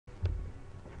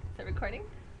recording?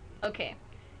 Okay.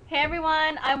 Hey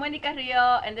everyone, I'm Wendy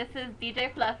Carrillo, and this is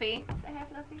DJ Fluffy. Say hi,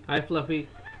 Fluffy. Hi, Fluffy.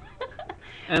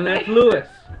 And that's Lewis.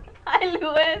 Hi,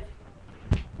 Lewis.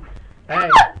 Hey.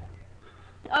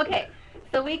 Okay,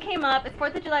 so we came up, it's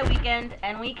 4th of July weekend,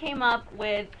 and we came up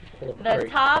with the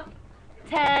Great. top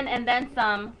 10 and then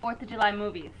some 4th of July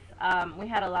movies. We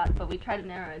had a lot, but we tried to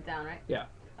narrow it down, right? Yeah.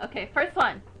 Okay, first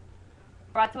one.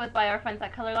 Brought to us by our friends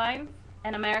at Color Lines,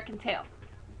 An American Tail.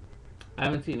 I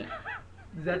haven't seen it.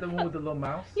 Is that the one with the little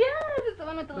mouse? Yes, it's the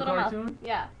one with the little cartoon? mouse.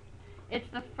 Yeah. It's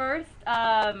the first,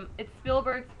 it's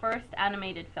Spielberg's first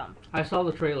animated film. I saw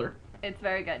the trailer. It's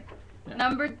very good. Yeah.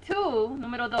 Number 2,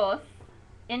 número dos,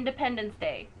 Independence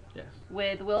Day, Yes.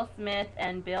 with Will Smith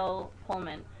and Bill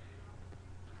Pullman.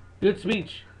 Good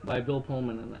speech by Bill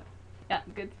Pullman in that. Yeah,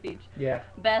 good speech. Yeah.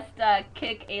 Best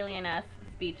kick alien-esque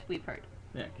speech we've heard.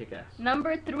 Yeah, kick ass.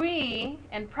 Number 3,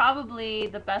 and probably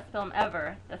the best film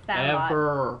ever, The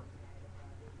Sandlot.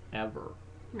 Ever.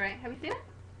 Right, have you seen it?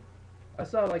 I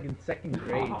saw it like in 2nd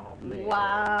grade. Oh, man.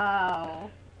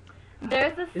 Wow.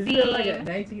 There's a Isn't scene. it like a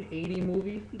 1980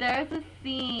 movie? There's a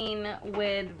scene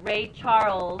with Ray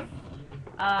Charles,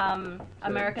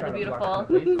 America the trying to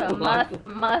Beautiful. block the So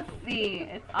must see.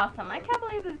 It's awesome. I can't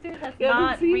believe this dude has You haven't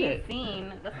not seen it.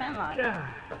 re-seen The Sandlot. Yeah.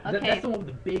 Okay. That's the one with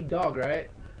the big dog, right?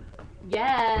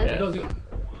 Yes. Yes. Those-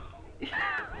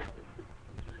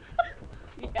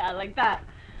 Yeah, like that.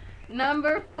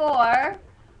 Number 4,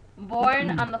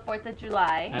 Born on the 4th of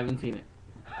July, I haven't seen it.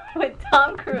 with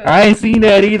Tom Cruise. ain't seen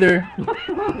that either.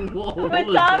 Whoa, what With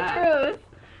was Tom that?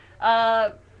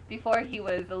 Cruise. Before he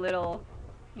was a little,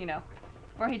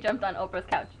 before he jumped on Oprah's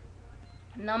couch.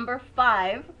 Number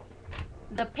 5,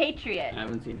 The Patriot, I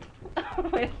haven't seen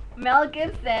it. with Mel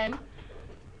Gibson,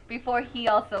 before he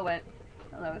also went.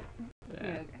 Hello.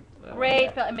 Yeah.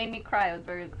 Great film. It made me cry. It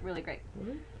was really great.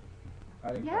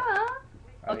 I didn't Yeah.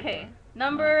 I didn't Okay.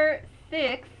 Number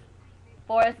 6,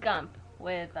 Forrest Gump,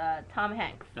 with Tom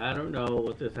Hanks. I don't know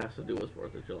what this has to do with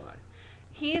 4th of July.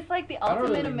 He's like the I don't ultimate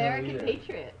really know American either.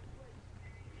 patriot.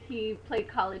 He played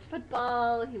college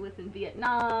football. He was in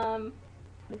Vietnam.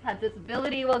 He's had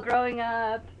disability while growing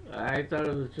up. I thought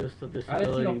it was just a I didn't see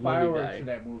disability no movie fireworks guy. in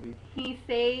that movie. He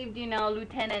saved,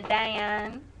 Lieutenant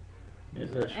Dan.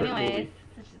 It's a short Anyways, movie.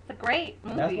 it's a great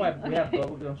movie. That's why we have Okay.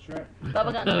 bubblegum shrimp.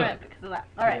 Bubblegum shrimp because of that.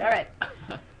 All right.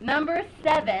 Number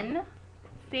 7,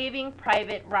 Saving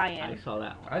Private I Ryan, saw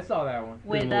that one. I saw that one.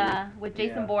 with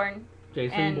Jason Yeah. Bourne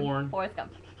Jason and Bourne Forrest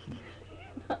Gump.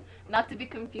 Not to be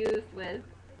confused with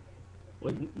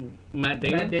with Matt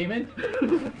Damon. Matt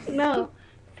Damon? no,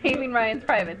 Saving Ryan's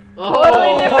Private. Oh.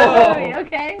 Totally different movie.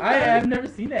 Okay. I've never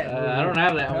seen that movie. I don't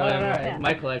have that one Alright. in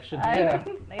my collection. Yeah.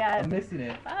 Yeah. I'm missing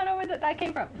it. I don't know where that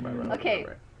came from. Right. Okay.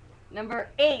 Number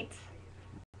 8,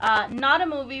 not a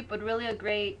movie, but really a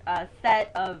great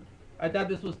set of. I thought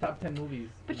this was top 10 movies.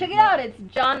 But check it out, it's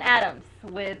John Adams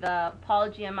with Paul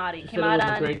Giamatti. You said Came it out was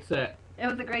a on. great set. It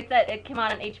was a great set. It came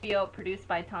out on HBO, produced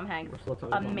by Tom Hanks. We're still talking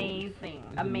about movies. Amazing,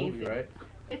 It's a amazing. movie, right?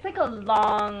 It's like a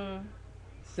long,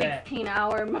 Set.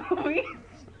 16-hour movie.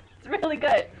 It's really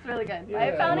good. It's really good. By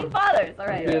Yeah. Founding Fathers. All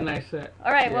right. It'd be a nice set.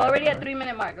 All right. We're Yeah. already at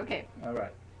 3-minute mark. Okay. All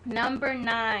right. Number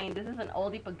 9. This is an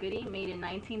oldie but goodie, made in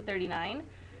 1939.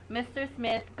 Mr.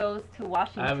 Smith Goes to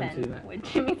Washington I haven't seen that. with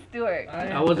Jimmy Stewart.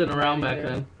 I wasn't around back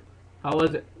then. How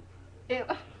was it?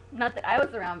 Not that I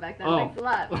was around back then. Oh. Thanks a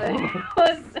lot.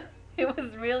 But it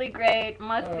was really great.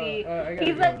 Must see. I gotta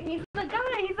He's go. he's the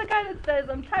guy. He's the guy that says,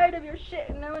 "I'm tired of your shit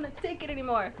and I'm gonna take it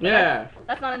anymore." But Yeah.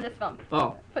 That's not in this film.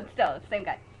 Oh. But still, it's the same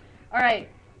guy. All right.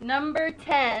 Number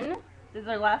 10. This is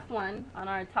our last one on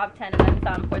our top 10 events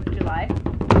on 4th of July.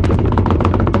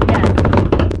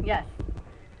 Yes.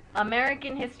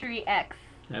 American History X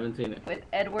I haven't seen it. with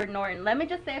Edward Norton. Let me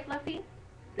just say, Fluffy,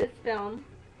 this film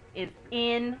is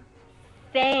insane.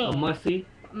 A must see.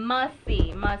 Must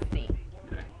see.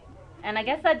 Okay. And I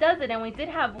guess that does it. And we did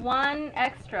have one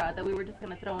extra that we were just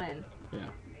gonna throw in. Yeah.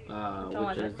 Which one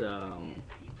Which was is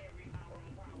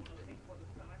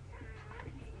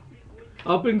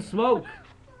Up in Smoke.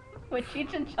 With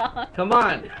Cheech and Chong. Come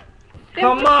on.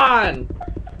 Come on.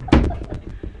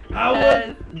 I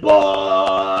was born.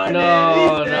 No, in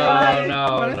no, Israel.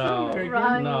 no, But it's no. American.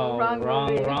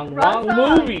 Wrong Wrong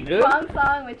movie. movie, dude. Wrong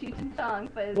song with Cheech and Chong.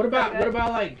 But it's What about still good.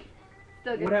 like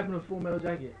Still good. what happened to Full Metal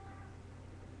Jacket?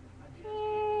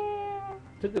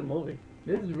 It's a good movie.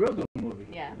 This is a real good movie.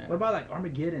 Yeah. What about like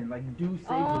Armageddon? Like Do Save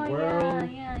Oh the World?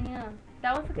 yeah.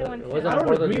 That was a good one It too. wasn't I a don't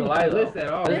 4th of agree with July that though. list at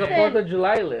all. It's a Listen. 4th of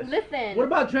July list. Listen. What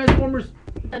about Transformers?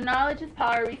 The Knowledge is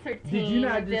Power research Did you team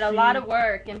not did just a lot see- of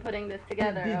work in putting this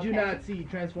together. Did you okay? not see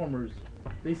Transformers?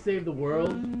 They saved the world.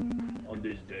 Mm. On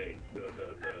this day,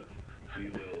 we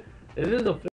will. This is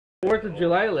a 4th of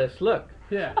July list. Look.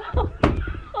 Yeah.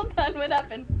 Hold on, what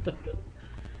happened? It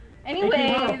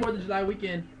came out on Anyways. 4th of July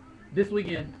weekend. This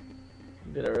weekend.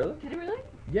 Did it really? Did it really?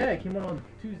 Yeah, it came out on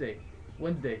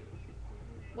Wednesday.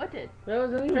 What did? That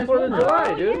wasn't even 4th of July,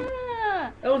 Oh, dude.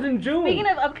 yeah. That was in June. Speaking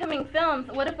of upcoming films,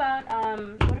 what about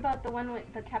the one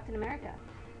with the Captain America?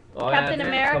 Oh, yeah, Captain it's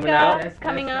America coming out. Yes,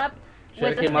 coming yes. up Should've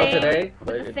with the came out same today,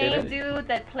 but with the it same didn't. dude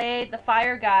that played the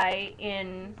fire guy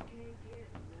in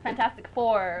Fantastic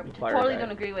Four, which I Fire totally guy.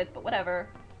 don't agree with, but whatever.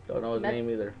 Don't know his That's- name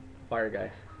either. Fire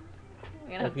guy.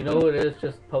 We're gonna If you know who it is,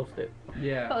 just post it.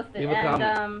 Yeah. post it. leave a And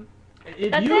comment.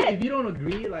 That's it. If you don't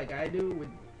agree like I do with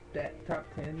that top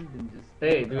 10, then just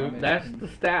Hey, leave a dude, comment that's and- the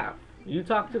staff. You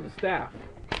talk to the staff.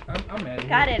 I'm mad.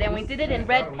 got it, and we did it in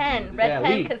red pen, Yeah,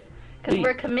 we- because we.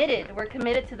 we're committed. We're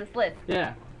committed to this list.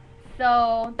 Yeah.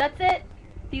 So that's it.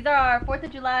 These are our 4th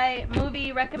of July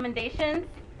movie recommendations.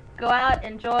 Go out,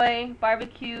 enjoy,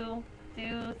 barbecue,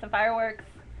 do some fireworks.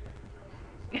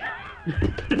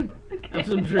 Have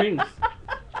some drinks.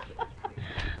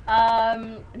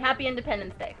 And happy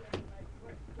Independence Day.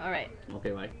 All right.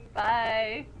 Okay, bye.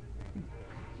 Bye.